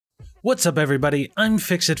What's up everybody, I'm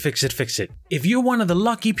Fixit. If you're one of the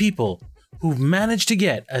lucky people who've managed to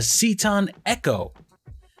get a Ceton Echo,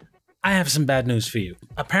 I have some bad news for you.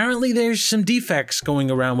 Apparently there's some defects going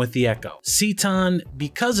around with the Echo. Ceton,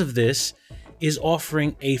 because of this, is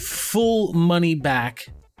offering a full money back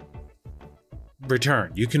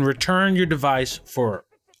return. You can return your device for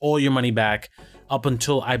all your money back up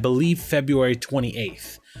until, I believe, February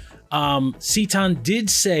 28th. Ceton did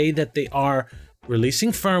say that they are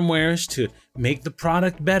releasing firmwares to make the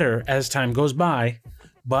product better as time goes by,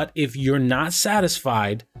 but if you're not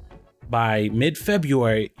satisfied by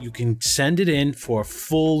mid-February, you can send it in for a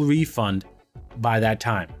full refund by that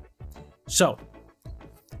time. So,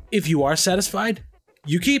 if you are satisfied,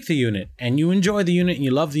 you keep the unit and you enjoy the unit and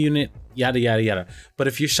you love the unit, yada yada yada. But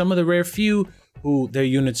if you're some of the rare few who their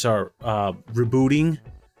units are rebooting,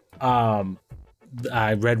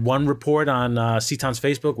 I read one report on Ceton's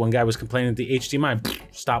Facebook. One guy was complaining that the HDMI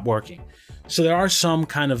stopped working. So there are some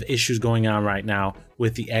kind of issues going on right now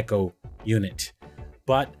with the Echo unit.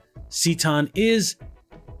 But Ceton is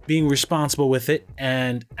being responsible with it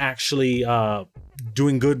and actually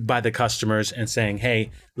doing good by the customers and saying,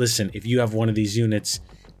 hey, listen, if you have one of these units,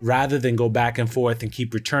 rather than go back and forth and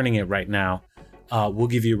keep returning it right now, we'll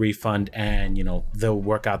give you a refund and, you know, they'll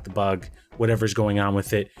work out the bug, whatever's going on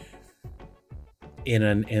with it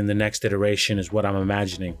in the next iteration is what I'm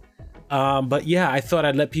imagining. But yeah, I thought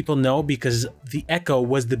I'd let people know because the Echo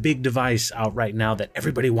was the big device out right now that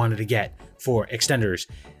everybody wanted to get for extenders.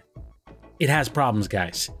 It has problems,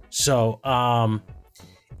 guys. So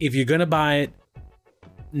if you're gonna buy it,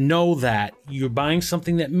 know that you're buying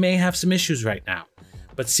something that may have some issues right now,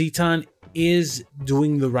 but Ceton is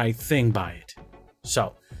doing the right thing by it.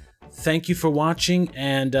 So thank you for watching,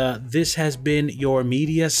 and this has been your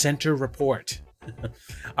Media Center report.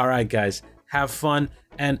 All right, guys, have fun.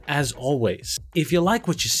 And as always, if you like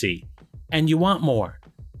what you see and you want more,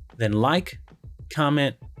 then like,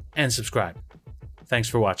 comment, and subscribe. Thanks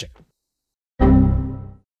for watching.